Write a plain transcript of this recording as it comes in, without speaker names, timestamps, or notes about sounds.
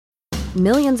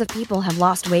Millions of people have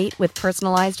lost weight with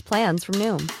personalized plans from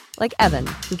Noom. Like Evan,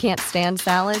 who can't stand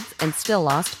salads and still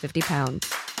lost 50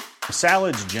 pounds.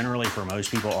 Salads generally for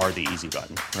most people are the easy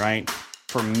button, right?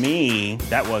 For me,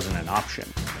 that wasn't an option.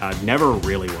 I never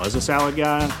really was a salad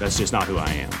guy. That's just not who I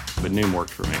am. But Noom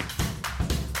worked for me.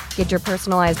 Get your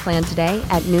personalized plan today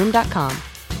at Noom.com.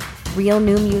 Real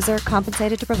Noom user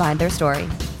compensated to provide their story.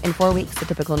 In 4 weeks, the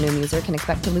typical Noom user can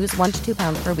expect to lose 1 to 2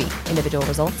 pounds per week. Individual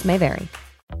results may vary.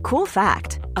 Cool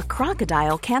fact, a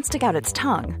crocodile can't stick out its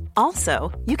tongue.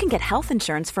 Also, you can get health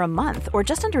insurance for a month or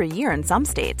just under a year in some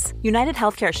states. United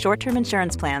Healthcare short-term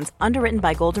insurance plans, underwritten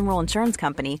by Golden Rule Insurance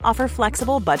Company, offer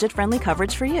flexible, budget-friendly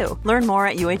coverage for you. Learn more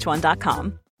at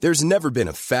UH1.com. There's never been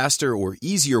a faster or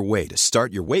easier way to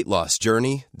start your weight loss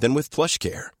journey than with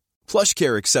PlushCare.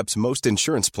 PlushCare accepts most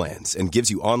insurance plans and gives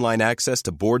you online access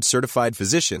to board-certified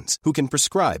physicians who can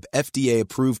prescribe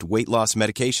FDA-approved weight loss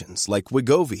medications like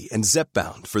Wegovy and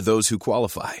Zepbound for those who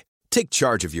qualify. Take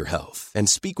charge of your health and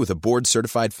speak with a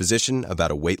board-certified physician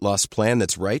about a weight loss plan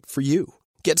that's right for you.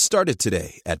 Get started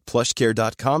today at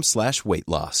plushcare.com/weight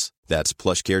loss. That's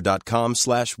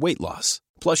plushcare.com/weight loss.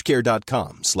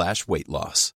 plushcare.com/weight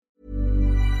loss.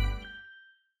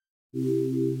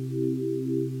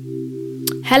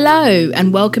 Hello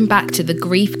and welcome back to the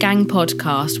Grief Gang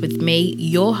podcast with me,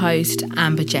 your host,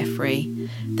 Amber Jeffrey.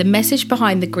 The message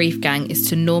behind the Grief Gang is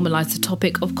to normalise the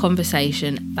topic of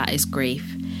conversation that is grief.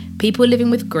 People living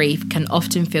with grief can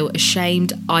often feel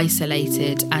ashamed,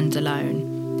 isolated and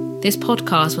alone. This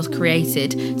podcast was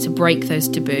created to break those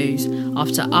taboos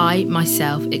after I,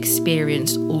 myself,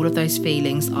 experienced all of those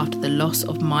feelings after the loss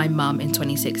of my mum in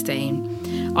 2016.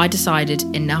 I decided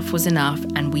enough was enough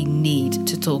and we need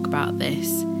to talk about this.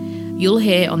 You'll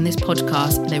hear on this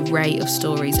podcast an array of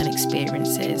stories and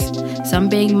experiences, some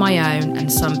being my own and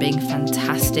some being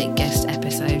fantastic guest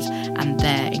episodes and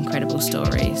their incredible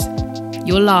stories.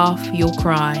 You'll laugh, you'll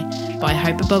cry, but I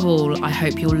hope above all, I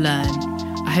hope you'll learn.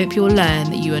 I hope you'll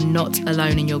learn that you are not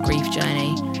alone in your grief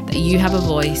journey, that you have a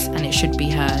voice and it should be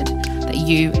heard, that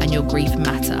you and your grief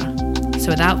matter. So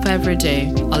without further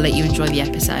ado, I'll let you enjoy the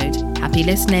episode. Happy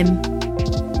listening.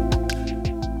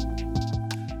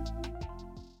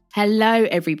 Hello,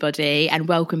 everybody, and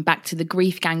welcome back to the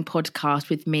Grief Gang podcast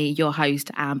with me, your host,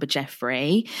 Amber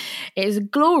Jeffrey. It is a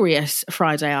glorious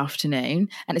Friday afternoon,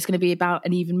 and it's going to be about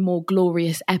an even more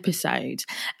glorious episode.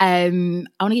 I want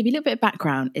to give you a little bit of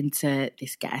background into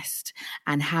this guest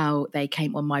and how they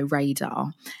came on my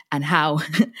radar and how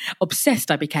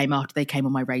obsessed I became after they came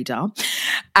on my radar.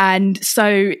 And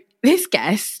so this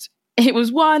guest, it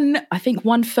was one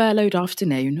furloughed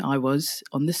afternoon. I was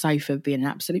on the sofa being an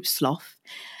absolute sloth.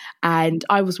 And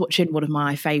I was watching one of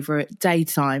my favourite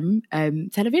daytime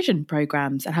television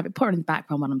programmes and have it put on in the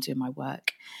background when I'm doing my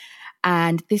work.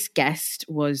 And this guest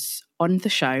was on the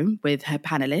show with her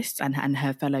panellists and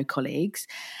her fellow colleagues.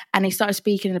 And they started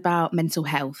speaking about mental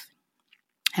health.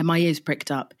 And my ears pricked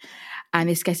up. And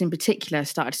this guest in particular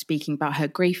started speaking about her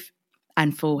grief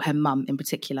and for her mum in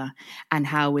particular. And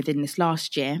how within this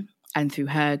last year and through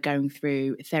her going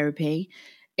through therapy,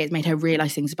 it made her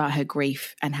realise things about her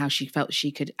grief and how she felt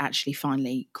she could actually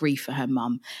finally grieve for her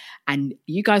mum. And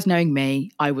you guys knowing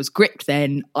me, I was gripped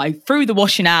then. I threw the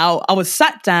washing out. I was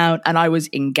sat down and I was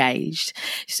engaged.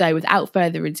 So without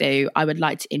further ado, I would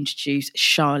like to introduce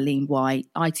Charlene White,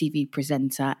 ITV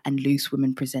presenter and Loose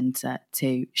Women presenter,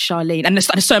 to Charlene. And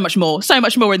there's so much more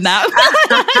in that.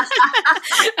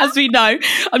 As we know,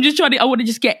 I want to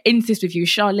just get into this with you.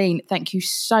 Charlene, thank you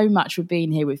so much for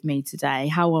being here with me today.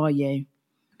 How are you?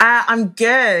 I'm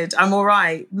good. I'm all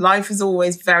right. Life is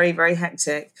always very, very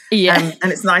hectic. Yeah.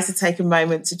 And it's nice to take a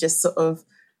moment to just sort of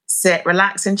sit,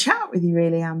 relax and chat with you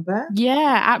really, Amber.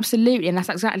 Yeah, absolutely. And that's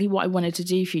exactly what I wanted to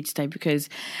do for you today because,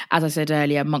 as I said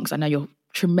earlier, Monks, I know you're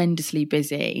tremendously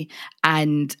busy.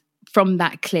 And from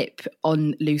that clip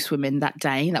on Loose Women that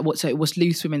day, so it was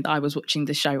Loose Women that I was watching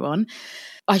the show on,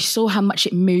 I saw how much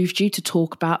it moved you to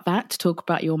talk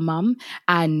about your mum.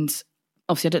 And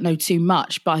obviously, I don't know too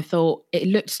much, but I thought it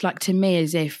looked like to me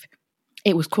as if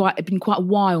it'd been quite a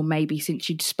while maybe since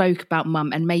you'd spoke about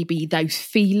mum and maybe those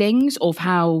feelings of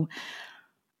how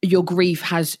your grief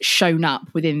has shown up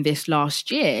within this last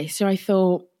year. So I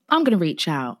thought, I'm going to reach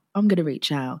out and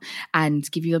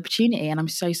give you the opportunity. And I'm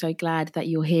so, so glad that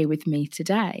you're here with me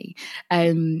today. So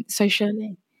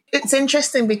Charlene. It's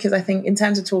interesting because I think in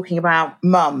terms of talking about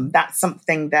mum, that's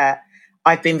something that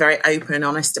I've been very open and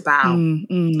honest about.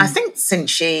 I think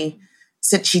since she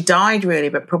died really,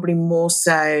 but probably more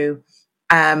so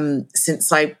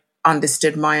since I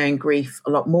understood my own grief a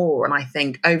lot more. And I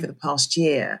think over the past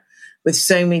year, with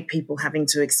so many people having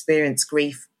to experience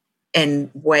grief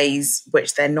in ways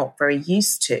which they're not very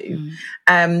used to.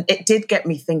 It did get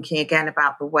me thinking again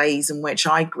about the ways in which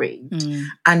I grieved.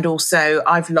 And also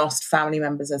I've lost family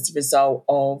members as a result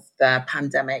of the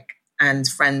pandemic, and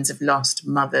friends have lost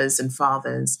mothers and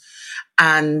fathers,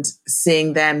 and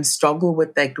seeing them struggle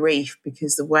with their grief,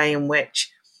 because the way in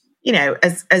which, you know,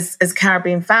 as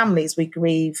Caribbean families, we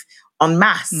grieve en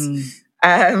masse,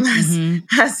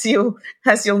 as you'll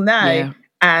know. Yeah.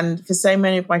 And for so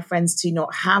many of my friends to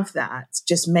not have that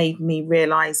just made me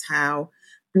realize how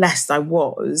blessed I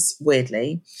was,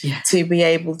 weirdly, to be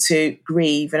able to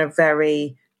grieve in a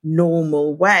very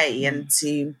normal way and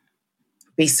to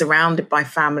be surrounded by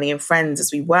family and friends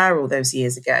as we were all those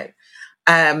years ago.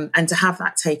 And to have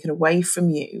that taken away from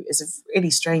you is a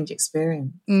really strange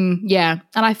experience. Yeah.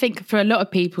 And I think for a lot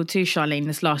of people too, Charlene,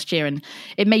 this last year, and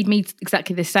it made me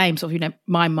exactly the same. Sort of, you know,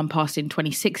 my mum passed in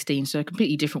 2016, so a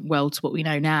completely different world to what we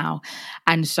know now.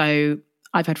 And so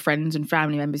I've had friends and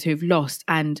family members who have lost,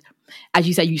 and as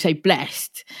you say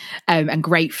blessed and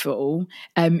grateful.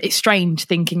 It's strange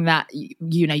thinking that,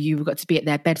 you know, you've got to be at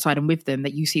their bedside and with them,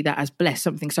 that you see that as blessed,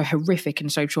 something so horrific and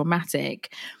so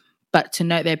traumatic. But to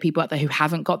know there are people out there who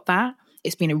haven't got that,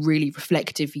 it's been a really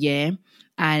reflective year.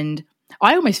 And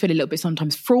I almost feel a little bit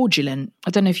sometimes fraudulent. I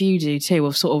don't know if you do too,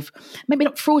 or sort of, maybe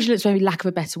not fraudulent, maybe lack of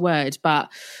a better word, but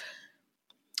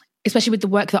especially with the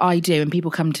work that I do and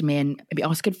people come to me and maybe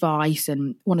ask advice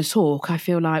and want to talk, I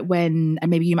feel like and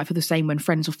maybe you might feel the same when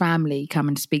friends or family come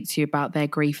and speak to you about their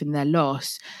grief and their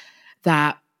loss,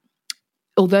 that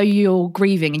although you're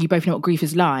grieving and you both know what grief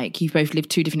is like, you've both lived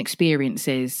two different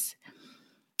experiences.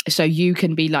 So you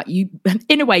can be like,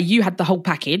 in a way, you had the whole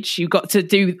package. You got to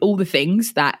do all the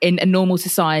things that in a normal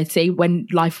society, when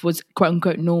life was quote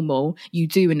unquote normal, you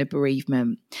do in a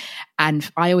bereavement. And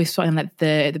I always find that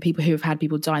the people who have had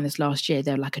people die in this last year,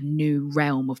 they're like a new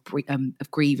realm of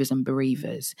grievers and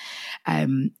bereavers,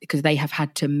 because they have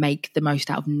had to make the most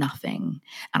out of nothing.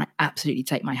 And I absolutely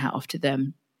take my hat off to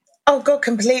them. Oh God,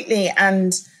 completely.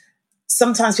 And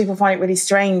sometimes people find it really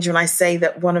strange when I say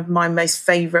that one of my most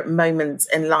favourite moments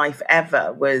in life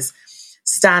ever was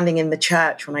standing in the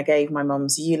church when I gave my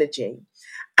mum's eulogy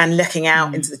and looking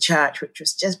out into the church, which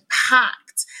was just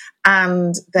packed.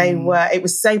 And it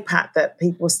was so packed that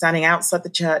people were standing outside the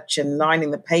church and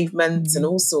lining the pavements and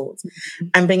all sorts.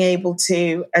 And being able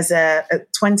to,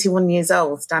 at 21 years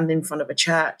old, stand in front of a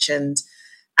church and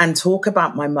talk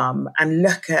about my mum and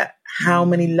look at how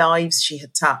many lives she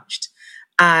had touched.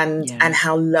 And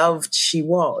how loved she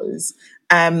was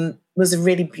a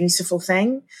really beautiful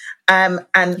thing.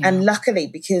 And luckily,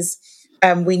 because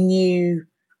we knew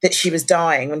that she was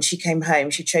dying when she came home,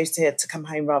 she chose to come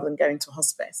home rather than going to a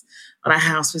hospice. And our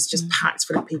house was just packed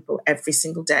full of people every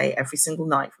single day, every single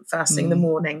night, from first thing in the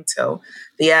morning till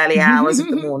the early hours of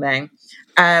the morning.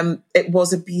 It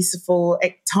was a beautiful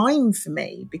time for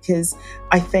me, because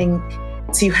I think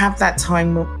to have that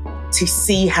time to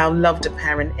see how loved a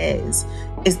parent is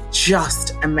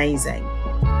just amazing.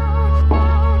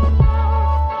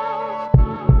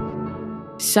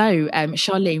 So,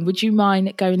 Charlene, would you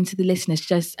mind going to the listeners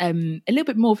just a little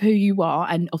bit more of who you are?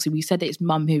 And obviously we said it's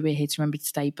Mum who we're here to remember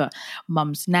today, but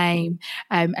Mum's name,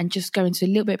 and just go into a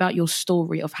little bit about your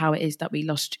story of how it is that we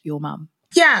lost your mum.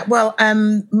 Yeah, well,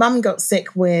 Mum got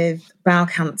sick with bowel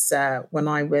cancer when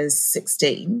I was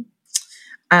 16.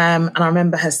 And I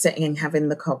remember her sitting and having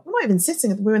we weren't even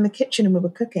sitting, we were in the kitchen and we were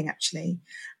cooking, actually.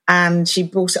 And she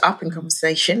brought it up in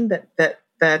conversation that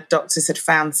the doctors had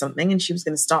found something and she was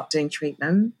going to start doing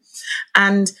treatment.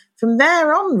 And from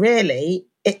there on, really,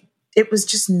 it was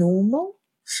just normal.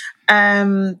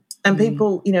 And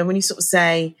people, you know, when you sort of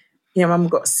say, you know, Mum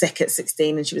got sick at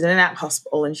 16 and she was in and out of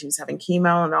hospital and she was having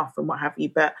chemo on and off and what have you.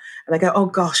 And they go, oh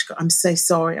gosh, God, I'm so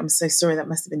sorry. That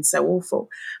must have been so awful.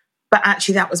 But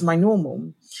actually, that was my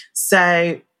normal.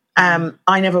 So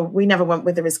we never went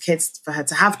with her as kids for her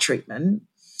to have treatment.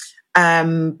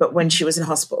 But when she was in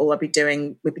hospital, we'd be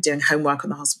doing homework on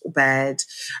the hospital bed.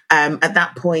 At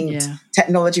that point,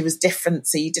 technology was different,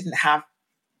 so you didn't have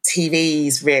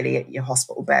TVs really at your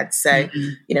hospital bed. So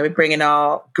you know, we'd bring in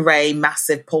our grey,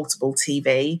 massive portable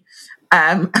TV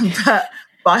and put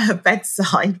by her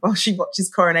bedside while she watches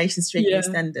Coronation Street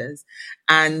EastEnders,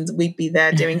 and we'd be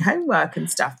there doing homework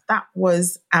and stuff. That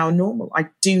was our normal. I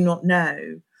do not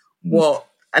know what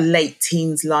a late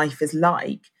teens life is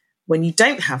like when you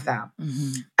don't have that.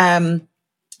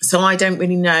 So I don't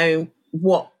really know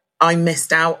what I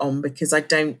missed out on, because I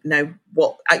don't know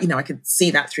what, you know, I could see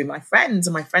that through my friends,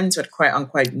 and my friends who had quote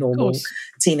unquote normal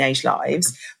teenage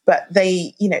lives, but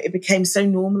they, you know, it became so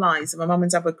normalized. And my mum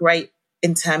and dad were great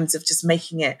in terms of just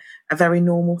making it a very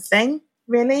normal thing,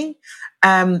 really,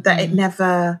 that it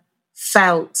never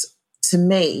felt to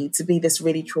me to be this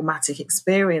really traumatic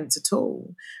experience at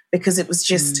all, because it was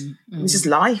just it was just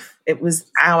life. It was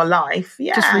our life.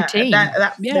 Yeah, just routine.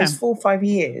 Those 4 or 5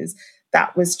 years,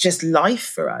 that was just life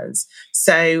for us.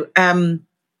 So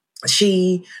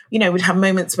she, would have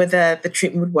moments where the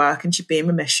treatment would work and she'd be in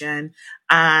remission,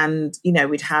 and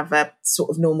we'd have a sort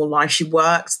of normal life. She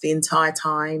worked the entire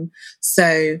time,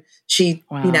 so she,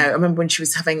 I remember when she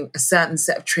was having a certain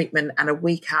set of treatment, and a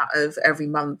week out of every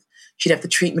month she'd have the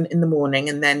treatment in the morning,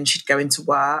 and then she'd go into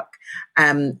work.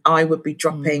 I would be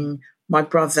dropping my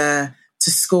brother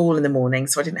to school in the morning,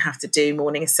 so I didn't have to do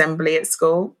morning assembly at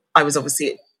school. I was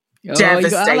obviously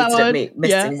devastated at me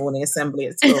missing morning assembly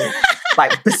at school.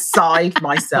 Like beside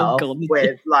myself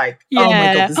with like, oh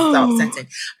my God, this is so upsetting.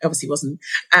 I obviously wasn't.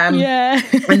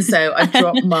 And so I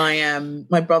dropped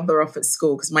my brother off at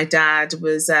school, because my dad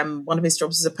was, one of his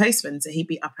jobs was a postman. So he'd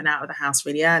be up and out of the house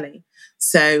really early.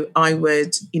 So I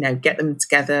would, get them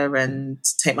together and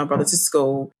take my brother to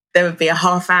school. There would be a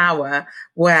half hour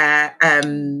where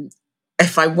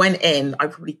if I went in,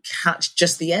 I'd probably catch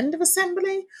just the end of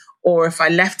assembly. Or if I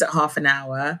left at half an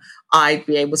hour, I'd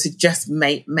be able to just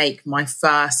make my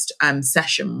first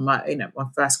session, my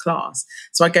first class.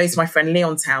 So I go to my friend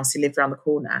Leon's house, who lived around the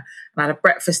corner, and I had a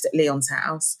breakfast at Leon's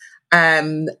house.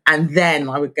 And then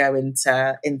I would go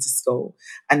into school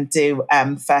and do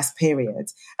first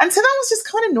period. And so that was just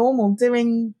kind of normal,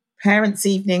 doing parents'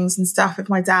 evenings and stuff with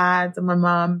my dad and my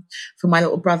mum for my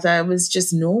little brother was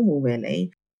just normal,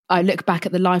 really. I look back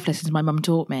at the life lessons my mum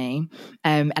taught me,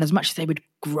 and as much as they would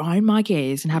grind my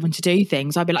gears and having to do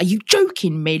things, I'd be like, are you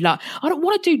joking me? Like, I don't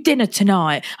want to do dinner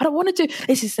tonight. I don't want to do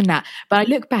this and that. But I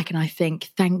look back and I think,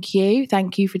 thank you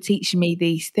for teaching me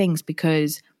these things,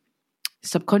 because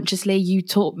subconsciously you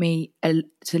taught me to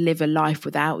live a life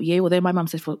without you. Although my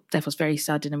mum's death was very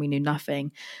sudden and we knew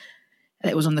nothing,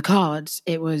 it was on the cards.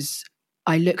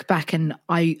 I look back and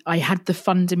I had the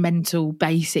fundamental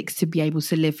basics to be able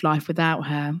to live life without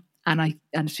her,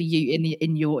 and for you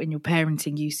in your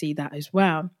parenting, you see that as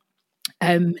well.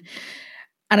 And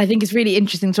I think it's really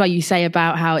interesting to what you say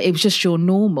about how it was just your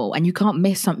normal, and you can't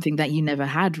miss something that you never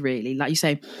had, really. Like you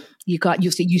say,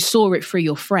 you saw it through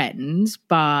your friends,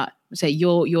 but say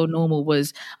your normal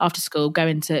was after school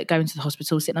going to the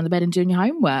hospital, sitting on the bed and doing your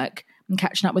homework and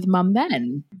catching up with mum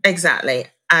then. Exactly.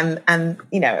 And and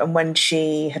when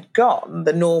she had gone,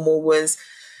 the normal was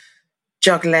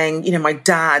juggling, my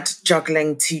dad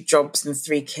juggling 2 jobs and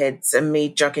 3 kids, and me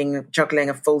juggling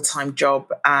a full-time job,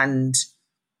 and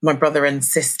my brother and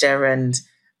sister, and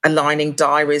aligning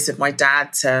diaries with my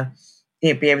dad to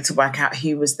be able to work out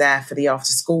who was there for the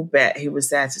after-school bit, who was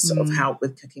there to sort of help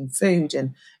with cooking food,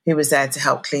 and who was there to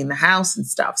help clean the house and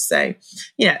stuff. So,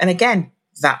 and again,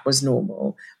 that was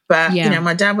normal. But,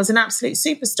 my dad was an absolute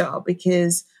superstar,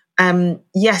 because,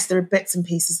 yes, there are bits and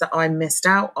pieces that I missed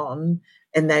out on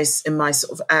in my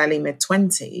sort of early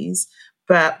mid-20s.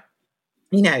 But,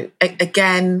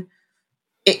 again,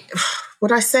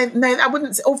 would I say, no, I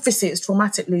wouldn't. Obviously, it's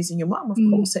traumatic losing your mum. Of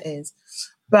course it is.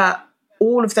 But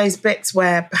all of those bits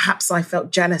where perhaps I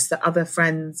felt jealous that other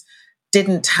friends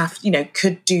didn't have,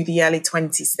 could do the early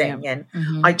 20s thing. And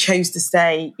I chose to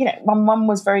stay, my mum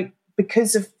was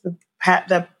because of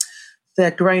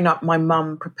the grown-up my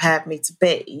mum prepared me to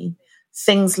be,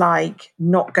 things like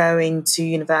not going to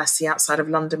university outside of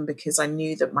London because I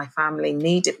knew that my family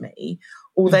needed me,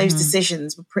 all those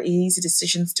decisions were pretty easy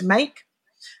decisions to make.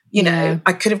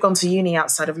 I could have gone to uni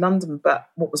outside of London, but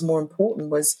what was more important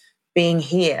was being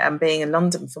here and being in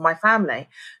London for my family,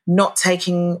 not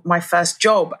taking my first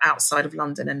job outside of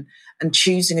London and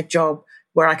choosing a job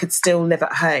where I could still live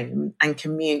at home and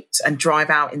commute and drive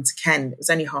out into Kent. It was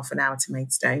only half an hour to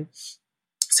Maidstone.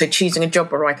 So choosing a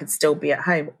job where I could still be at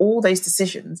home, all those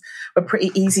decisions were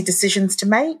pretty easy decisions to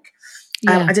make.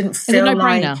 I didn't feel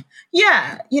like,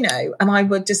 and I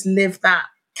would just live that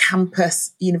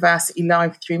campus university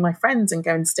life through my friends and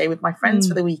go and stay with my friends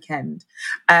for the weekend.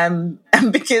 And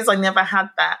because I never had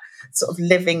that sort of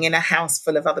living in a house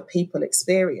full of other people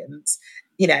experience,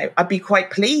 I'd be quite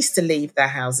pleased to leave their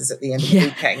houses at the end of the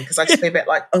weekend, because I'd just be a bit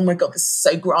like, oh my God, this is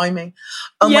so grimy.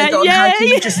 Oh my God, how can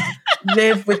you just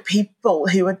live with people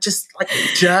who are just like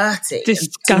dirty,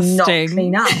 disgusting, and do not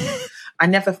clean up? I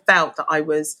never felt that I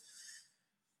was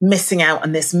missing out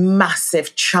on this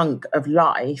massive chunk of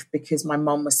life because my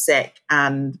mum was sick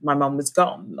and my mum was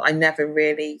gone. I never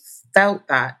really felt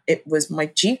that. It was my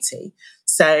duty.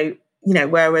 So,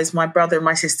 whereas my brother and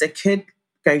my sister could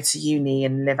go to uni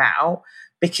and live out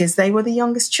because they were the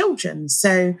youngest children.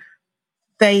 So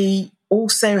they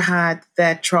also had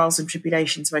their trials and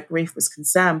tribulations where grief was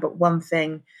concerned. But one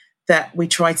thing that we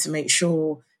tried to make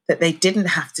sure that they didn't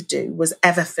have to do was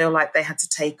ever feel like they had to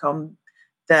take on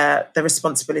the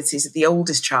responsibilities that the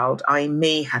oldest child, i.e.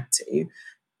 me, had to.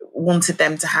 Wanted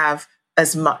them to have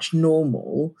as much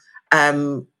normal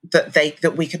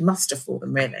that we could muster for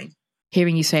them, really.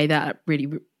 Hearing you say that really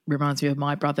reminds me of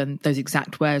my brother and those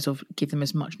exact words of give them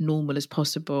as much normal as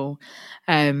possible.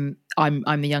 I'm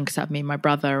the youngest out of me and my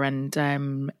brother,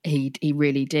 and he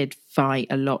really did fight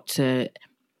a lot to.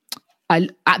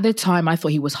 At the time, I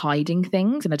thought he was hiding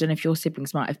things, and I don't know if your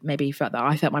siblings might have maybe felt that.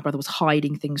 I felt my brother was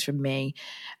hiding things from me,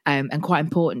 and quite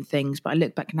important things. But I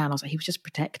look back now and I was like, he was just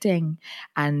protecting,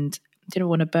 and didn't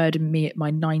want to burden me at my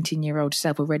 19-year-old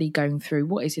self already going through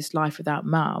what is this life without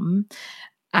mum,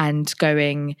 and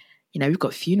going, we've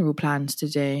got funeral plans to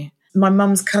do. My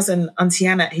mum's cousin, Auntie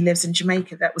Annette, who lives in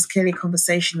Jamaica, that was clearly a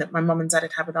conversation that my mum and dad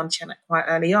had had with Auntie Annette quite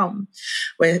early on,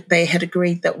 where they had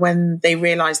agreed that when they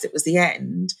realised it was the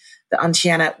end, that Auntie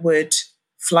Annette would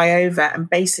fly over and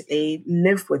basically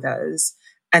live with us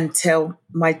until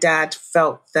my dad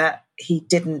felt that he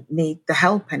didn't need the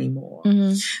help anymore.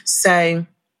 Mm-hmm. So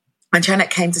Auntie Annette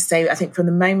came to stay, I think, from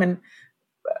the moment,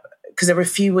 because there were a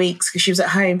few weeks, because she was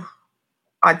at home,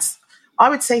 I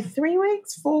would say 3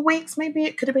 weeks, 4 weeks, maybe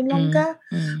it could have been longer.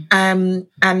 And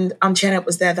Auntie Annette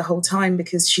was there the whole time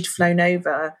because she'd flown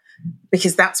over,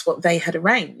 because that's what they had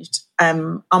arranged.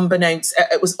 Unbeknownst,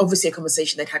 it was obviously a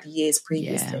conversation they'd had years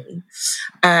previously.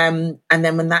 Yeah. And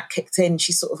then when that kicked in,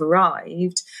 she sort of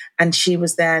arrived and she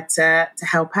was there to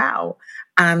help out.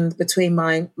 And between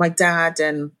my dad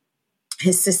and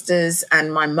his sisters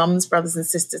and my mum's brothers and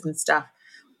sisters and stuff,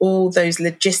 all those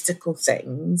logistical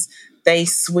things, they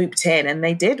swooped in and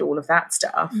they did all of that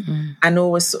stuff. Mm-hmm. And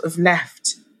all was sort of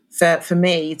left for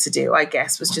me to do, I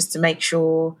guess, was just to make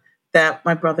sure that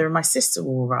my brother and my sister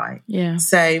were all right. Yeah.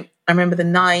 So I remember the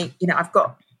night,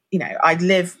 I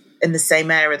live in the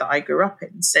same area that I grew up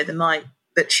in. So the night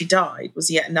that she died was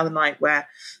yet another night where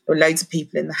there were loads of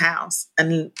people in the house.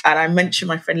 And I mentioned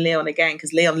my friend Leon again,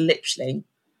 because Leon literally,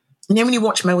 when you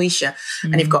watch Moesha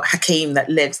and you've got Hakeem that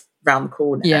lives round the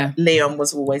corner, Leon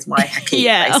was always my Hakeem.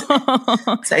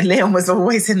 Basically. So Leon was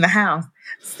always in the house.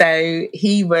 So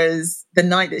he was, the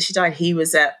night that she died, he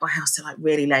was at my house till like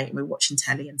really late and we were watching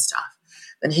telly and stuff.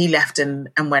 Then he left and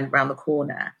went round the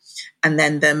corner. And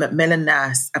then the Macmillan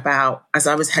nurse, as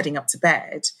I was heading up to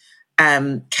bed,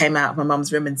 came out of my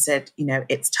mum's room and said,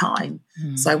 it's time.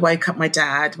 So I woke up my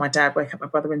dad woke up my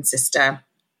brother and sister.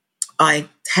 I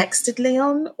texted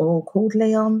Leon or called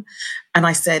Leon and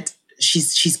I said,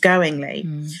 she's going,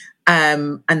 Lee.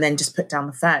 And then just put down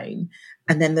the phone.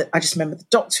 And then I just remember the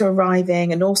doctor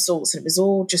arriving and all sorts. And it was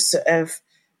all just sort of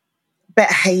a bit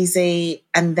hazy.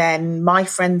 And then my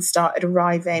friends started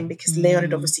arriving because Leon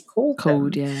had obviously called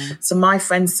them. Yeah. So my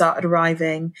friends started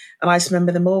arriving. And I just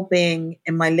remember them all being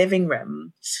in my living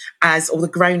room as all the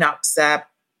grown-ups are,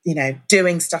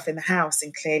 doing stuff in the house.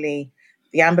 And clearly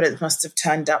the ambulance must have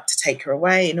turned up to take her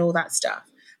away and all that stuff.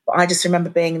 But I just remember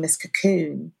being in this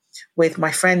cocoon with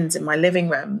my friends in my living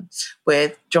room,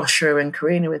 with Joshua and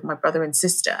Karina, with my brother and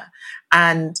sister.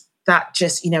 And that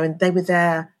just, and they were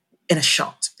there in a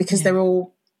shot because they were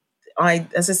all,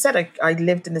 as I said, I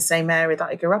lived in the same area that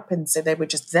I grew up in. So they were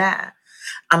just there.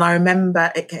 And I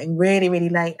remember it getting really, really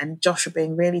late and Joshua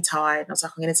being really tired. And I was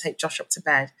like, I'm going to take Josh up to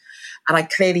bed. And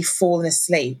I'd clearly fallen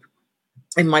asleep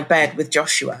in my bed with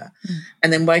Joshua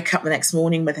and then woke up the next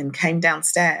morning with him, came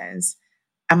downstairs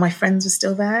and my friends were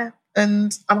still there.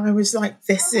 And I was like,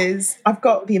 I've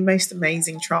got the most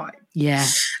amazing tribe. Yeah.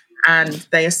 And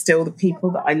they are still the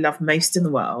people that I love most in the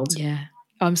world. Yeah.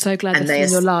 I'm so glad they're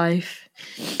still in your life.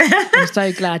 I'm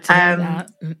so glad to hear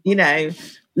that.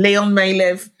 Leon may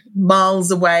live miles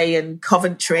away in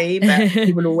Coventry, but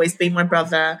he will always be my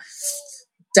brother.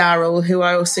 Daryl, who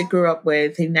I also grew up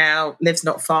with, who now lives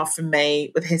not far from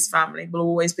me with his family, will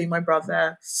always be my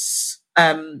brother.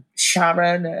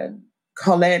 Sharon and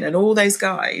Colin and all those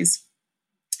guys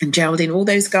and Geraldine, all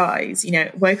those guys,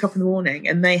 woke up in the morning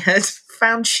and they had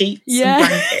found sheets and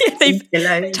blankets and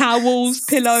pillows, towels,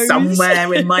 pillows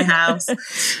somewhere in my house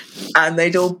and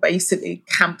they'd all basically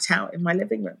camped out in my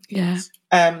living room. Yeah.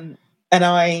 And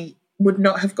I would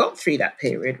not have got through that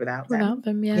period without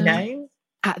them. Yeah.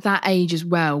 At that age as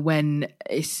well, when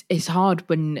it's hard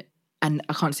when, and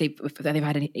I can't say if they've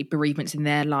had any bereavements in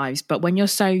their lives, but when you're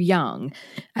so young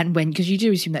and because you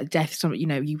do assume that death,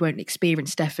 you won't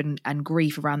experience death and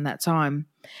grief around that time.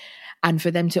 And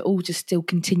for them to all just still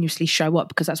continuously show up,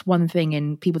 because that's one thing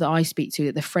in people that I speak to,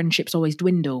 that the friendships always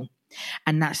dwindle.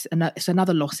 And it's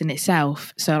another loss in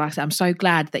itself. So like I said, I'm so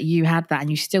glad that you had that and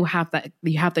you still have that.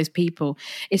 You have those people.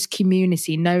 It's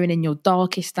community, knowing in your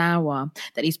darkest hour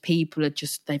that these people are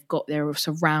they're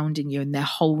surrounding you and they're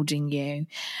holding you.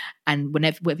 And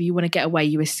whenever you want to get away,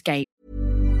 you escape.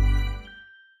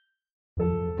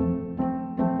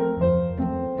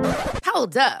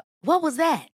 Hold up. What was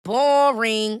that?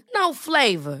 Boring. No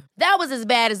flavor. That was as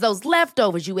bad as those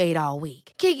leftovers you ate all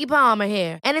week. Keke Palmer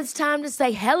here. And it's time to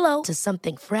say hello to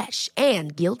something fresh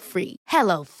and guilt-free.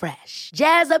 Hello Fresh.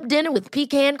 Jazz up dinner with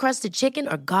pecan-crusted chicken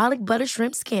or garlic butter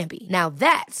shrimp scampi. Now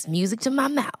that's music to my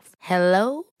mouth.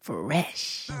 Hello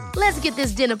Fresh. Let's get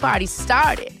this dinner party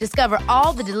started. Discover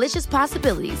all the delicious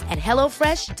possibilities at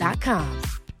HelloFresh.com.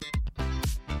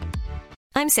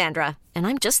 I'm Sandra, and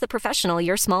I'm just the professional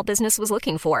your small business was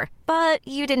looking for. But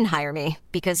you didn't hire me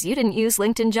because you didn't use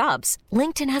LinkedIn Jobs.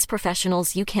 LinkedIn has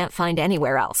professionals you can't find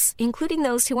anywhere else, including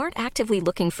those who aren't actively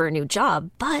looking for a new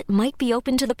job, but might be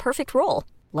open to the perfect role,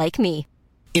 like me.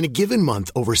 In a given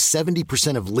month, over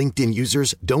 70% of LinkedIn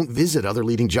users don't visit other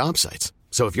leading job sites.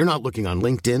 So if you're not looking on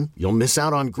LinkedIn, you'll miss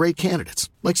out on great candidates,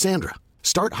 like Sandra.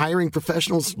 Start hiring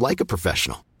professionals like a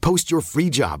professional. Post your free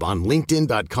job on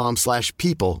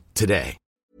linkedin.com/people today.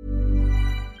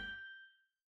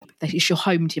 It's your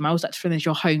home team. I always like to feel it's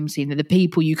your home team. They're the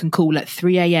people you can call at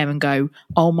 3 a.m. and go,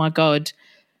 oh my God,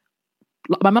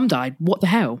 my mum died. What the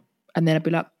hell? And then I'd be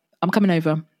like, I'm coming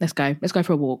over. Let's go. Let's go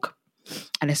for a walk.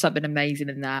 And there's something amazing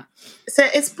in that. So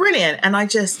it's brilliant. And I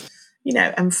just,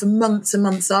 and for months and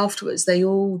months afterwards, they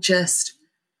all just,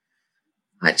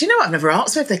 do you know what? I've never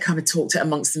asked them if they kind of talked it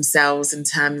amongst themselves in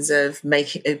terms of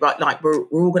making it like we're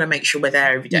all going to make sure we're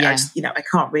there every day. Yeah. I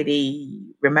can't really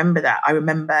remember that. I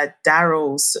remember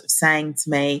Daryl sort of saying to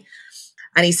me,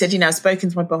 and he said, I've spoken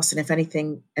to my boss, and if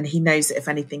anything, and he knows that if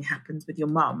anything happens with your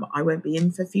mum, I won't be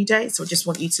in for a few days. So I just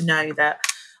want you to know that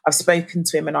I've spoken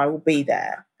to him and I will be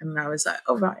there. And I was like,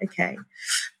 oh, right, okay.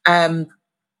 I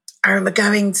remember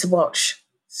going to watch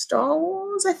Star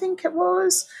Wars, I think it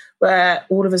was, where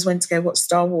all of us went to go watch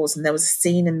Star Wars, and there was a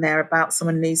scene in there about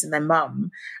someone losing their mum,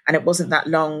 and it wasn't that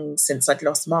long since I'd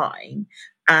lost mine,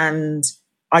 and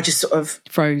I just sort of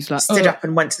froze, like stood up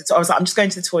and went to the I was like, I'm just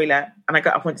going to the toilet, and I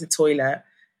got up, went to the toilet,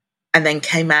 and then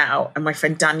came out, and my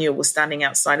friend Daniel was standing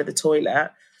outside of the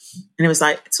toilet, and he was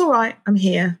like, it's all right, I'm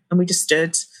here, and we just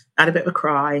stood, had a bit of a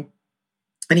cry,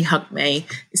 and he hugged me.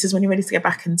 He says, when you're ready to get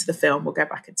back into the film, we'll go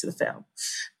back into the film,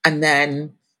 and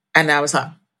I was like,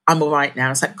 I'm all right now. I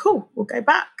was like, cool, we'll go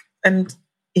back. And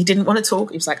he didn't want to talk.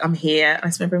 He was like, I'm here. I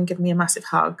just remember him giving me a massive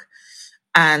hug.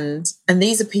 And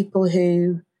these are people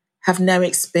who have no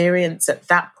experience at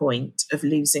that point of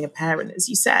losing a parent, as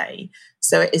you say.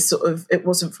 So it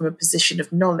wasn't from a position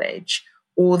of knowledge.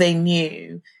 All they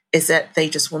knew is that they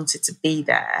just wanted to be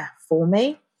there for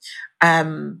me.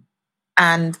 And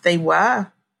they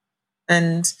were.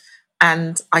 And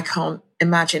I can't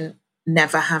imagine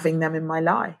never having them in my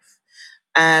life.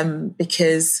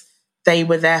 Because they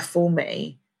were there for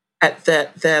me at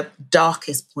the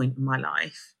darkest point in my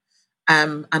life.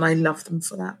 And I love them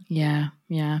for that. Yeah.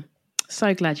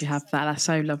 So glad you have that. That's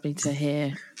so lovely to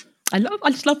hear. I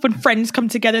just love when friends come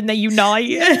together and they unite.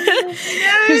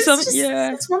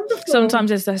 It's wonderful.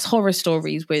 Sometimes there's horror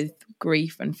stories with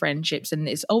grief and friendships, and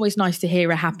it's always nice to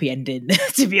hear a happy ending,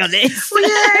 to be honest. Well,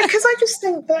 yeah, because I just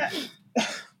think that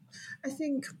I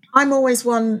think I'm always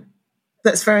one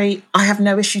that's I have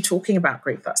no issue talking about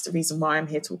grief. That's the reason why I'm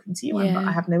here talking to you. Yeah.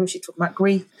 I have no issue talking about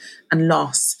grief and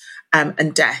loss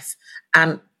and death.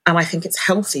 And I think it's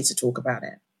healthy to talk about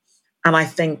it. And I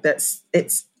think that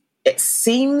it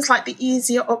seems like the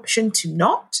easier option to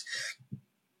not.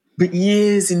 But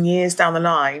years and years down the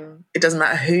line, it doesn't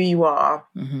matter who you are,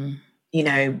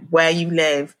 where you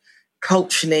live,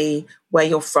 culturally, where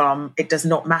you're from, it does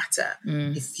not matter.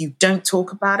 If you don't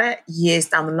talk about it, years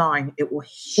down the line, it will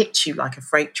hit you like a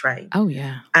freight train. Oh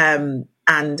yeah. And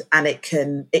it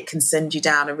can send you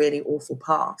down a really awful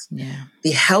path. Yeah.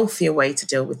 The healthier way to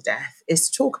deal with death is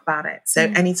to talk about it. So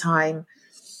anytime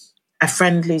a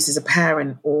friend loses a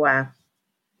parent, or a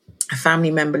family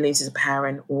member loses a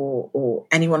parent, or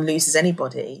anyone loses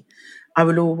anybody, I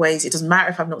will always, it doesn't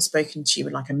matter if I've not spoken to you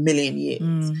in like a million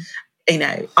years.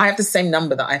 I have the same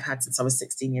number that I've had since I was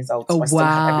 16 years old. So I still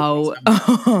have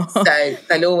everybody's number. So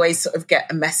they'll always sort of get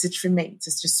a message from me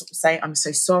to just sort of say, I'm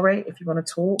so sorry. If you want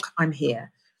to talk, I'm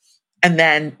here. And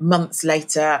then months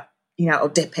later, I'll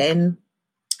dip in,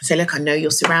 say, look, I know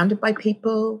you're surrounded by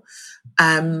people.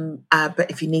 But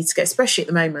if you need to go, especially at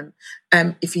the moment,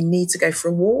 if you need to go for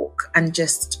a walk and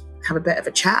just have a bit of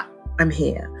a chat, I'm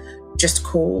here. Just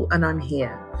call and I'm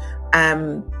here.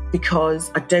 Because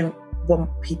I don't want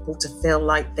people to feel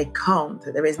like they can't,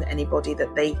 that there isn't anybody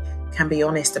that they can be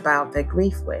honest about their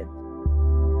grief with.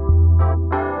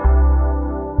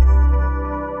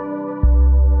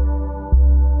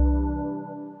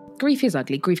 Grief is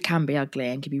ugly. Grief can be ugly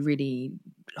and can be really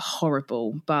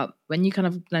horrible. But when you kind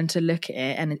of learn to look at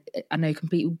it, and I know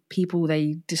people,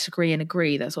 they disagree and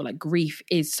agree that sort of like grief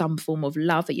is some form of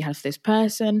love that you have for this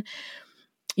person,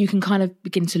 you can kind of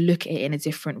begin to look at it in a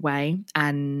different way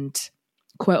and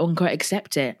quote unquote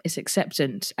accept it. It's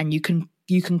acceptance, and you can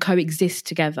coexist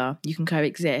together. You can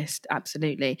coexist,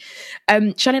 absolutely.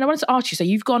 Charlene, I wanted to ask you, so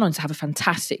you've gone on to have a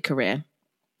fantastic career,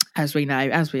 as we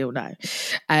all know.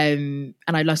 And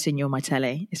I love seeing you on my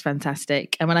telly. It's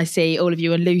fantastic. And when I see all of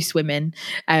you on Loose Women,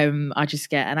 I just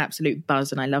get an absolute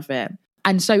buzz and I love it.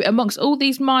 And so amongst all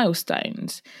these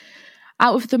milestones,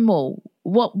 out of them all,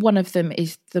 what one of them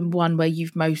is the one where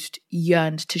you've most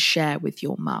yearned to share with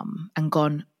your mum and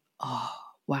gone, oh,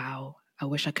 wow, I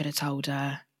wish I could have told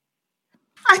her?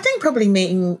 I think probably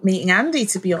meeting Andy,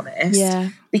 to be honest. Yeah.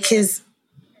 Because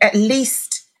at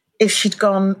least if she'd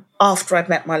gone after I'd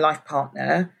met my life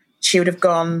partner, she would have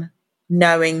gone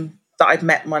knowing that I'd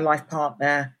met my life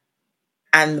partner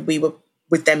and we would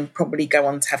then probably go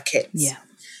on to have kids. Yeah.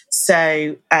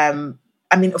 So,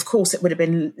 I mean, of course, it would have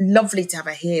been lovely to have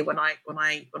her here when I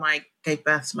gave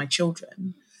birth to my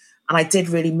children. And I did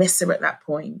really miss her at that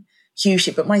point,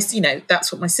 hugely. But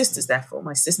that's what my sister's there for.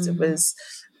 My sister was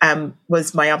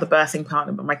my other birthing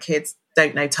partner, but my kids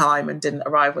don't know time and didn't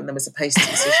arrive when they were supposed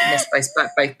to, so she missed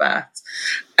both births.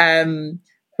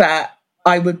 But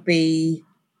it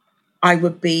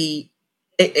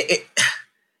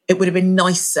would have been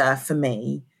nicer for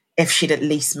me if she'd at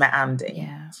least met Andy,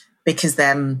 because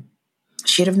then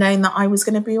she'd have known that I was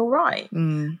going to be all right,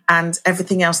 and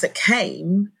everything else that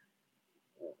came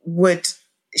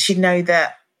she'd know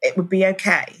that it would be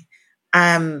okay.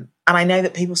 And I know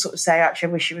that people sort of say, actually,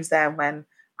 I wish she was there when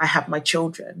I had my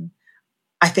children.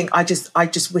 I think I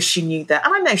just wish she knew that.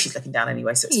 And I know she's looking down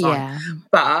anyway, so it's fine.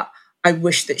 But I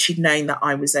wish that she'd known that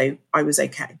I was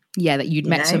okay. Yeah, that you'd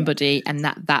met somebody and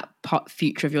that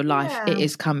future of your life, it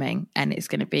is coming and it's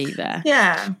going to be there.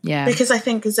 Yeah. Because I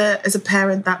think as a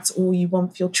parent, that's all you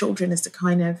want for your children, is to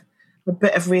kind of a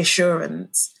bit of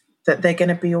reassurance that they're going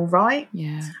to be all right.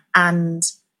 Yeah. And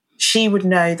she would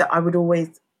know that I would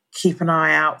always keep an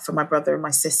eye out for my brother and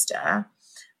my sister,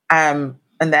 and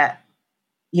that,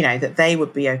 that they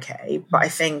would be okay. But I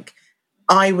think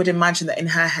I would imagine that in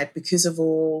her head, because of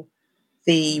all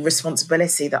the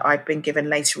responsibility that I've been given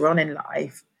later on in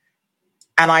life,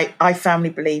 and I firmly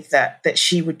believe that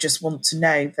she would just want to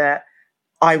know that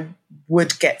I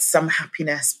would get some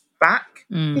happiness back.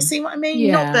 You see what I mean?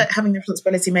 Yeah. Not that having the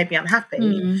responsibility made me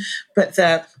unhappy, but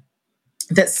that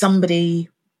somebody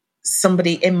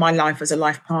in my life as a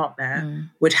life partner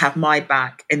would have my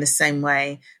back in the same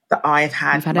way that I've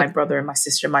had my brother and my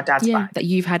sister and my dad's back. That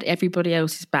you've had everybody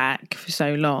else's back for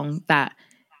so long that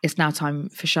it's now time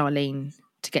for Charlene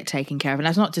to get taken care of. And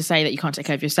that's not to say that you can't take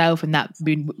care of yourself and that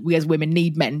we as women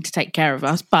need men to take care of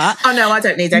us, but... Oh, no, I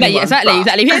don't need anyone. No, exactly.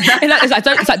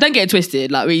 It's like, don't get it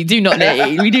twisted. Like, we do not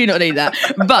need that.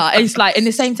 But it's like, in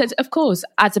the same sense, of course,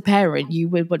 as a parent, you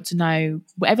would want to know,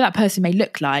 whatever that person may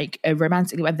look like,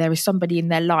 romantically, whether there is somebody in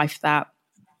their life that...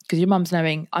 Because your mum's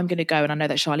knowing, I'm going to go and I know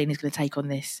that Charlene is going to take on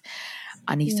this.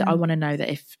 I want to know that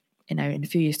if, in a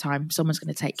few years' time, someone's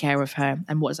going to take care of her,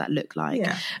 and what does that look like?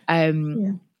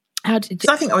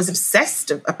 So I think I was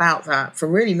obsessed about that for a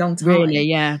really long time. Really,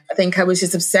 yeah. I think I was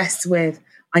just obsessed with,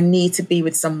 I need to be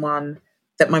with someone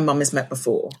that my mum has met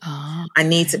before. Oh. I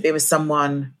need to be with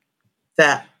someone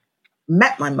that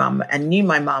met my mum and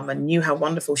knew how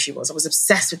wonderful she was. I was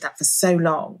obsessed with that for so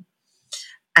long.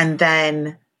 And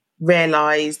then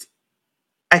realised,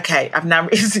 okay, I've now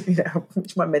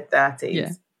reached my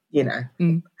mid-30s. Yeah.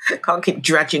 Can't keep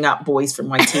dredging up boys from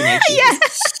my teenage years.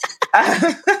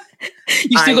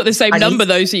 You've still got the same number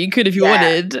though, so you could if you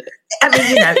wanted. I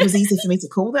mean, it was easy for me to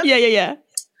call them. Yeah.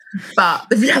 But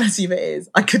the reality of it is,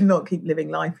 I could not keep living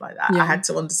life like that. I had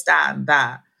to understand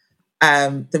that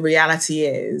the reality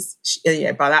is,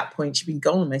 by that point, she'd been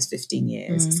gone almost 15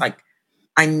 years. It's like,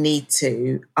 I need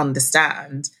to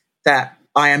understand that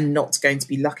I am not going to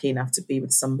be lucky enough to be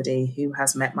with somebody who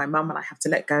has met my mum, and I have to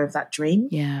let go of that dream.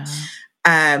 Yeah.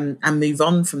 And move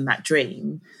on from that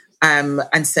dream.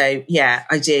 And so,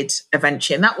 I did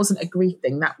eventually. And that wasn't a grief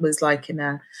thing. That was like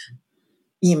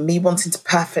me wanting to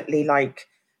perfectly like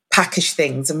package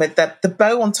things. And with the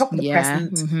bow on top of the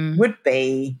present would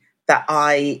be that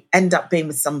I end up being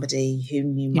with somebody who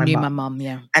knew my mum.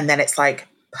 Yeah. And then it's like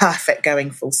perfect,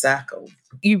 going full circle.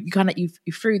 You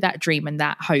threw that dream and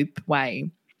that hope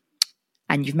way,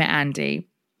 and you've met Andy.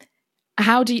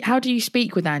 How do you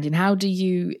speak with Andy, and how do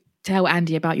you tell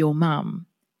Andy about your mum?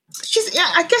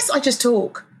 I guess I just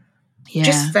talk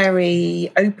just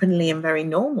very openly and very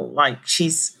normal. Like,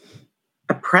 she's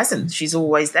a presence. She's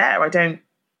always there.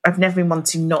 I've never been one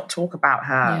to not talk about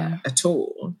her at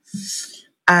all.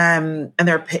 And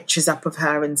there are pictures up of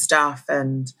her and stuff.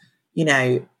 And, you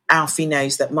know, Alfie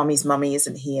knows that Mummy's mummy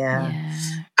isn't here.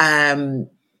 Yeah.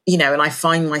 You know, and I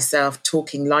find myself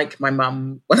talking like my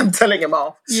mum when I'm telling him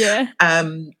off. Yeah.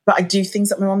 But I do things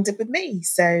that my mum did with me.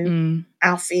 So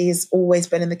Alfie has always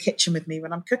been in the kitchen with me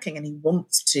when I'm cooking, and he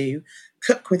wants to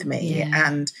cook with me,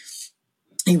 and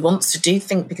he wants to do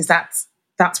things, because that's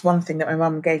one thing that my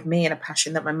mum gave me, and a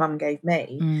passion that my mum gave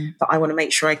me that I want to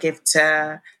make sure I give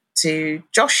to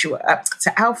Joshua,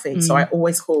 to Alfie. So I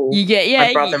always call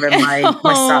my brother and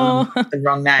my son the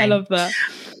wrong name. I love that.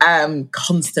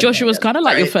 Constantly. Joshua's kind of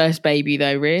like your first baby,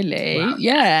 though, really. Well,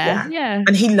 yeah.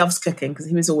 And he loves cooking because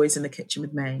he was always in the kitchen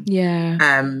with me. Yeah.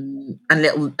 And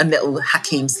little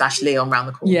Hakeem / Leon round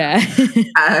the corner.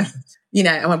 Yeah. You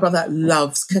know, and my brother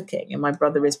loves cooking, and my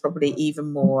brother is probably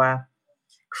even more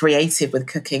creative with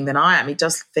cooking than I am. He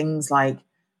does things like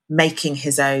making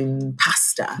his own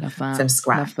pasta from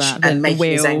scratch and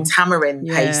making his own tamarind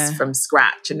paste from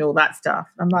scratch and all that stuff.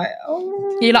 I'm like,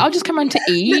 oh. You're like, I'll just come around to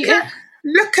eat.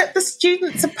 Look at the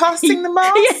students are passing the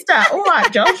master. All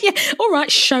right, Josh. All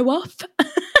right, show off.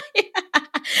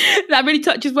 That really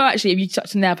touches well, actually. If you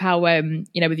touched on there of how, you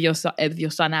know, with your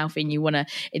son Alfie, and you want to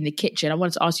in the kitchen, I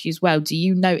wanted to ask you as well, do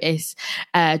you notice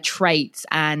traits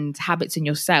and habits in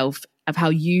yourself of how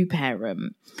you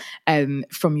parent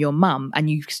from your mum, and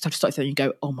you start thinking, you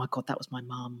go, oh my God, that was my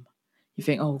mum. You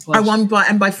think, oh gosh.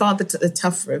 And by far the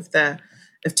tougher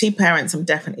of two parents, I'm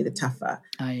definitely the tougher.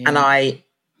 Oh, yeah.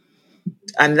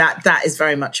 And that is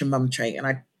very much a mum trait. And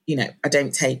I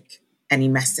don't take any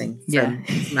messing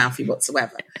from Alfie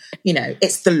whatsoever. You know,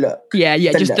 it's the look. Yeah.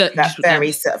 That's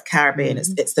very sort of Caribbean.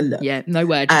 It's the look. Yeah, no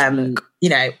word, just look. You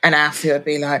know, and Alfie would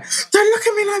be like, don't look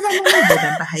at me like that. Well,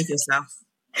 then behave yourself.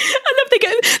 I love the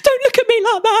don't look at me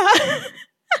like that.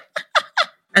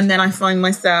 And then I find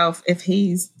myself, if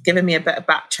he's giving me a bit of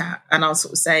back chat, and I'll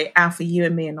sort of say, Alfie, you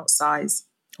and me are not size.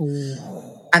 Ooh.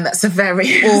 And that's a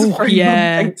very, mum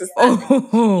thing to say.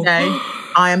 You know,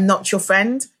 I am not your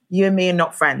friend. You and me are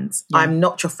not friends. Yeah. I'm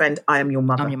not your friend. I am your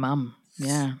mother. I'm your mum.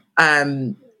 Yeah.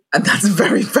 And that's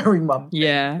very, very mum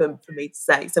thing for me to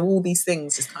say. So all these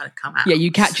things just kind of come out. Yeah, you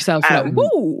catch yourself like,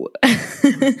 woo!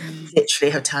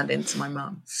 Literally have turned into my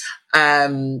mum.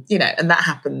 You know, and that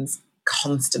happens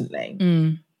constantly.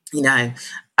 You know,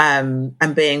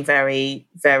 and being very,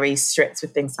 very strict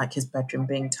with things like his bedroom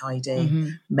being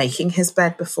tidy, making his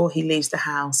bed before he leaves the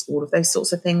house, all of those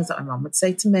sorts of things that my mum would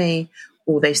say to me.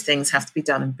 All those things have to be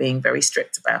done, and being very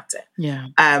strict about it. Yeah.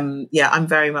 I'm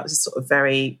very much a sort of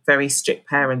very, very strict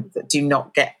parent that do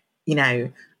not get, you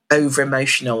know, over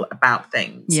emotional about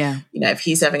things. Yeah. You know, if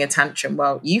he's having a tantrum,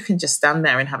 well, you can just stand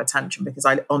there and have a tantrum, because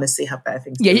I honestly have better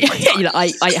things to do. You know,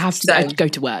 I have to go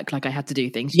to work. Like, I have to do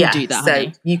things. You do that,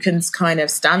 honey. So you can kind of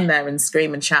stand there and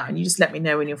scream and shout, and you just let me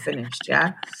know when you're finished.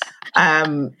 Yeah. You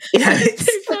know,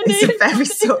 it's a very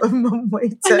sort of mum way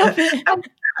to.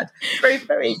 Very,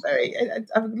 very, very.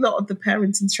 A lot of the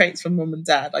parenting traits from mum and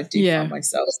dad I do find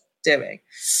myself doing,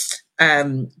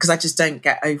 because I just don't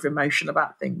get over emotional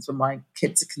about things when my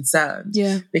kids are concerned.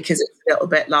 Yeah, because it's a little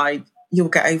bit like, you'll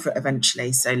get over it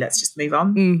eventually, so let's just move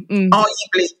on. Are you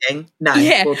bleeding? No.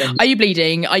 Yeah. Are you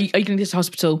bleeding? Are you going to go to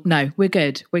hospital? No, we're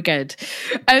good.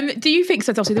 Do you think,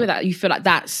 so obviously with that, you feel like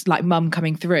that's like mum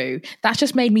coming through? That's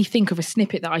just made me think of a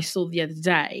snippet that I saw the other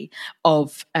day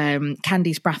of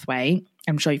Candice Brathwaite.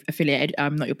 I'm sure you've affiliated,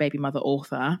 Not Your Baby Mother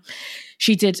author.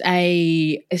 She did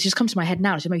it's just come to my head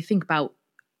now. It just made me think about,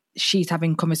 she's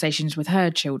having conversations with her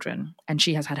children, and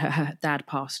she has had her dad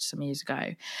passed some years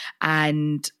ago.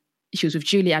 And she was with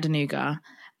Julie Adenuga,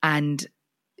 and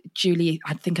Julie,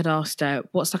 I think, had asked her,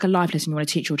 what's like a life lesson you want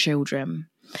to teach your children?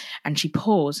 And she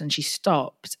paused and she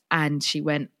stopped and she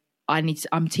went,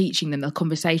 I'm teaching them, the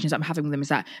conversations I'm having with them is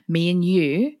that me and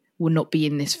you will not be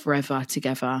in this forever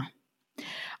together.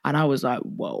 And I was like,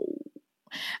 whoa.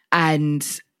 And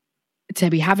to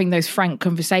be having those frank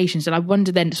conversations. And I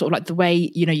wonder then, sort of like the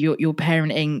way, you know, you're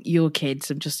parenting your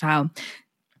kids, and just how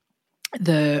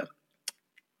the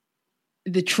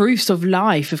truths of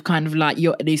life of kind of like,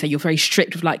 you're very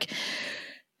strict with like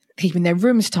keeping their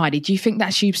rooms tidy. Do you think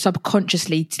that's you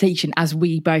subconsciously teaching, as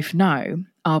we both know,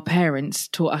 our parents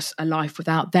taught us a life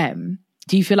without them?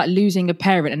 Do you feel like losing a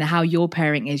parent, and how your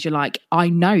parenting is, you're like, I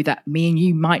know that me and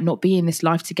you might not be in this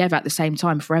life together at the same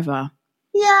time forever?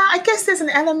 Yeah, I guess there's an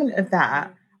element of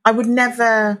that. I would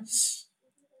never,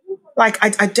 like,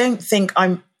 I don't think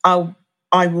I'll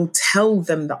I will tell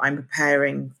them that I'm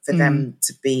preparing for them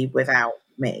to be without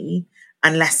me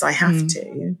unless I have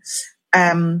to.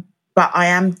 But I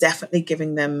am definitely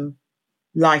giving them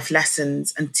life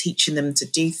lessons and teaching them to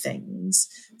do things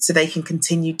so they can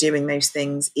continue doing those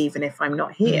things even if I'm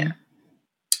not here.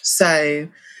 So,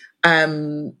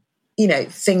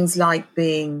 things like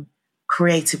being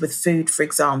creative with food, for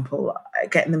example,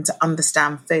 getting them to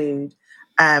understand food,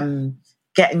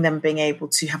 getting them being able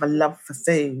to have a love for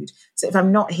food. So if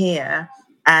I'm not here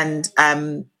and,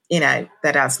 their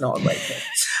dad's not a great kid,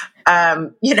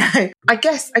 I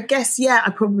guess, yeah, I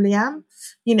probably am,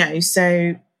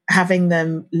 so having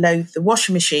them load the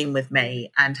washing machine with me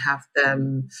and have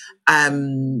them,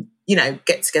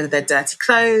 get together their dirty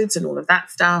clothes and all of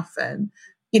that stuff. And,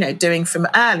 doing from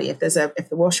early, if the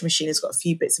washing machine has got a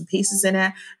few bits and pieces in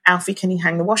it, Alfie, can you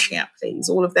hang the washing up, please?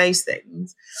 All of those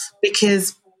things,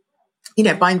 because,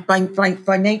 by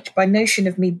notion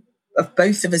of me, of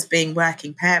both of us being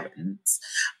working parents,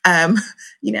 there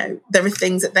are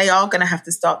things that they are going to have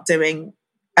to start doing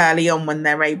early on when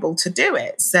they're able to do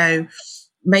it. So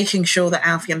making sure that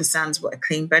Alfie understands what a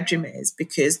clean bedroom is,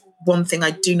 because one thing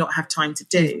I do not have time to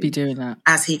do be doing that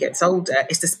as he gets older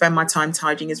is to spend my time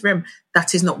tidying his room.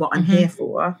 That is not what I'm here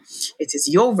for. It is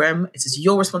your room. It is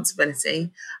your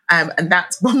responsibility. And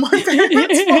that's what my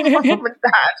parents, mum and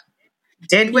dad,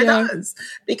 did with us.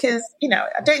 Because,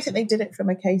 I don't think they did it from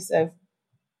a case of,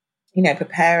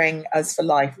 preparing us for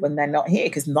life when they're not here,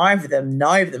 because neither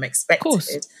of them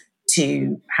expected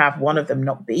to have one of them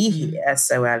not be here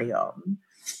so early on.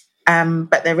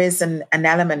 But there is an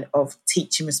element of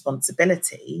teaching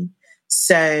responsibility.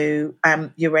 So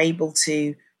you're able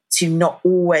to not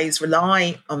always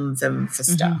rely on them for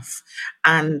stuff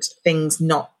and things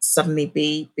not suddenly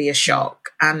be a shock.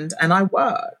 And I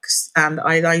work, and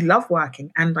I love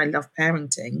working, and I love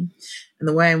parenting. And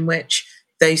the way in which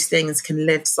those things can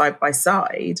live side by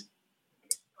side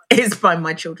is by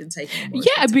my children taking more.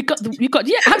 Yeah, we got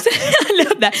absolutely. I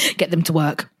love that. Get them to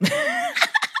work.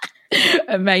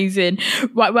 Amazing.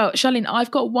 Right, well, Charlene,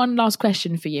 I've got one last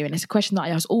question for you, and it's a question that I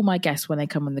ask all my guests when they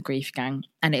come on the Grief Gang,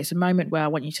 and it's a moment where I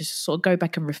want you to sort of go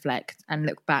back and reflect and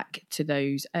look back to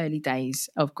those early days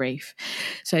of grief.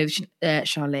 So,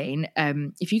 Charlene,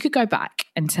 if you could go back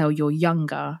and tell your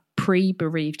younger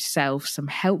pre-bereaved self some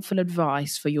helpful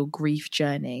advice for your grief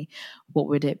journey, what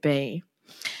would it be?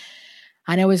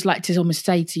 And I always like to almost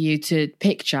say to you to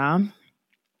picture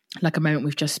like a moment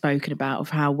we've just spoken about, of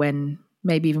how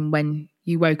maybe even when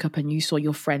you woke up and you saw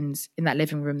your friends in that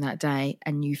living room that day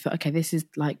and you thought, okay, this is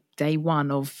like day one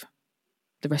of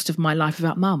the rest of my life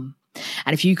without mum.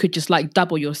 And if you could just like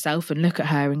double yourself and look at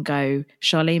her and go,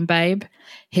 Charlene, babe,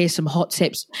 here's some hot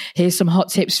tips. Here's some hot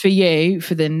tips for you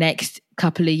for the next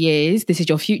couple of years. This is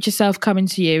your future self coming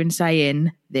to you and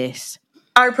saying this.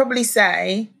 I would probably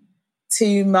say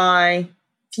to my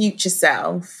future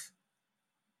self,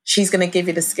 she's going to give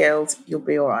you the skills. You'll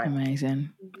be all right.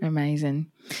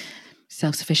 Amazing.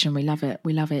 Self-sufficient. We love it.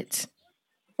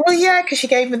 Well, yeah, because she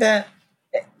gave me the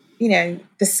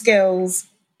skills,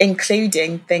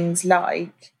 including things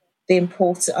like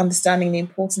understanding the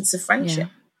importance of friendship,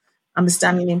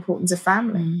 understanding the importance of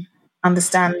family,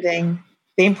 understanding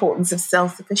the importance of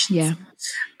self-sufficiency,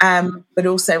 but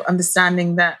also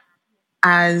understanding that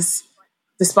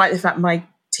despite the fact my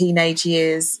teenage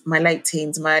years, my late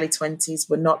teens, my early 20s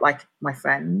were not like my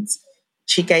friends,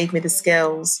 she gave me the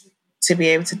skills to be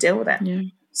able to deal with it. Yeah.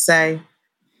 So,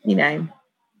 I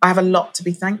have a lot to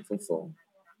be thankful for.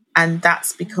 And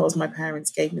that's because my parents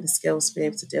gave me the skills to be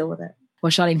able to deal with it. Well,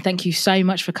 Charlene, thank you so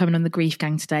much for coming on the Grief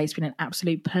Gang today. It's been an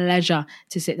absolute pleasure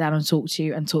to sit down and talk to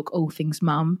you and talk all things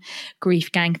mum.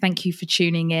 Grief Gang, thank you for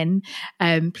tuning in.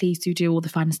 Please do all the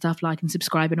fun stuff, like and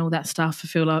subscribe and all that stuff. I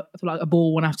feel like a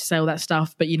bore when I have to say all that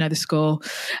stuff, but you know the score.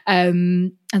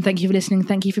 And thank you for listening.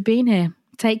 Thank you for being here.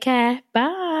 Take care.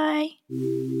 Bye.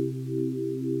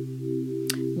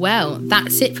 Well,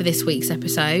 that's it for this week's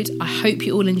episode. I hope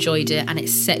you all enjoyed it and it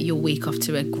set your week off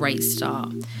to a great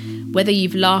start. Whether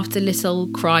you've laughed a little,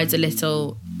 cried a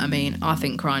little, I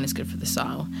think crying is good for the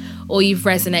soul, or you've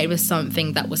resonated with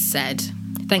something that was said,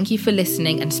 thank you for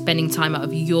listening and spending time out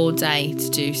of your day to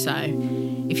do so.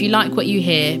 If you like what you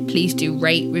hear, please do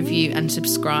rate, review and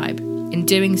subscribe. In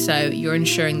doing so, you're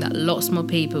ensuring that lots more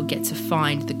people get to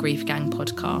find the Grief Gang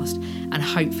podcast and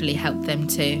hopefully help them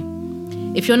too.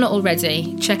 If you're not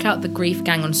already, check out the Grief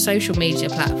Gang on social media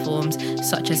platforms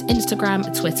such as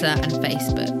Instagram, Twitter and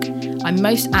Facebook. I'm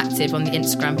most active on the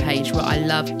Instagram page where I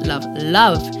love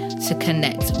to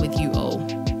connect with you all.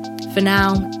 For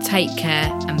now, take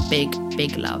care and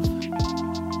big love.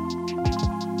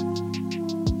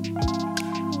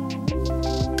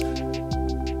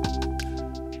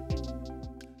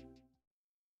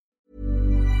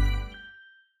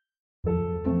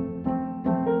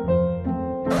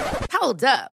 Hold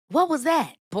up. What was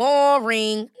that?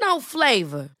 Boring. No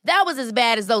flavor. That was as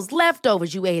bad as those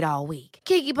leftovers you ate all week.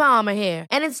 Keke Palmer here,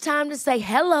 and it's time to say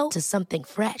hello to something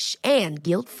fresh and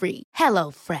guilt-free. Hello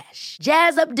Fresh.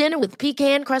 Jazz up dinner with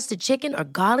pecan-crusted chicken or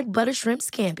garlic butter shrimp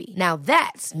scampi. Now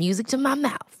that's music to my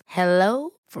mouth.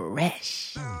 Hello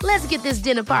Fresh. Let's get this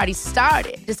dinner party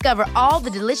started. Discover all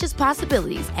the delicious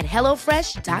possibilities at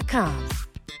HelloFresh.com.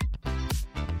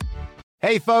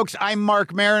 Hey, folks, I'm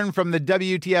Mark Maron from the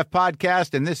WTF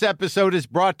Podcast, and this episode is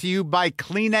brought to you by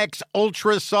Kleenex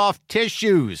Ultra Soft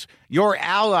Tissues, your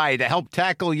ally to help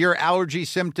tackle your allergy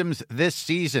symptoms this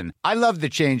season. I love the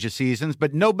change of seasons,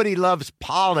 but nobody loves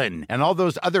pollen and all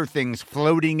those other things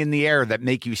floating in the air that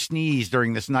make you sneeze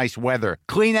during this nice weather.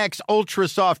 Kleenex Ultra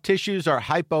Soft Tissues are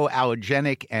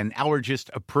hypoallergenic and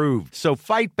allergist approved, so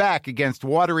fight back against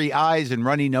watery eyes and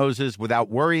runny noses without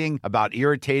worrying about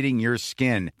irritating your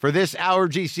skin. For this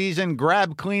allergy season,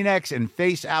 grab Kleenex and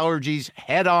face allergies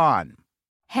head on.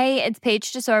 Hey, it's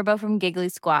Paige DeSorbo from Giggly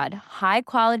Squad. High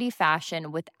quality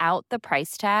fashion without the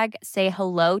price tag. Say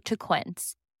hello to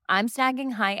Quince. I'm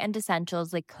snagging high-end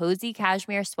essentials like cozy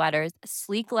cashmere sweaters,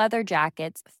 sleek leather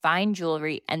jackets, fine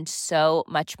jewelry, and so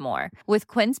much more. With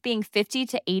Quince being 50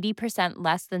 to 80%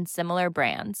 less than similar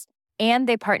brands. And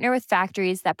they partner with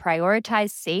factories that prioritize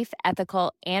safe,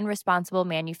 ethical, and responsible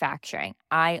manufacturing.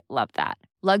 I love that.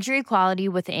 Luxury quality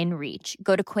within reach.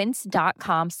 Go to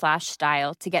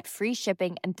quince.com/style to get free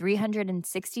shipping and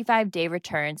 365-day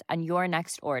returns on your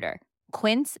next order.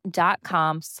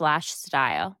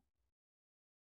 Quince.com/style.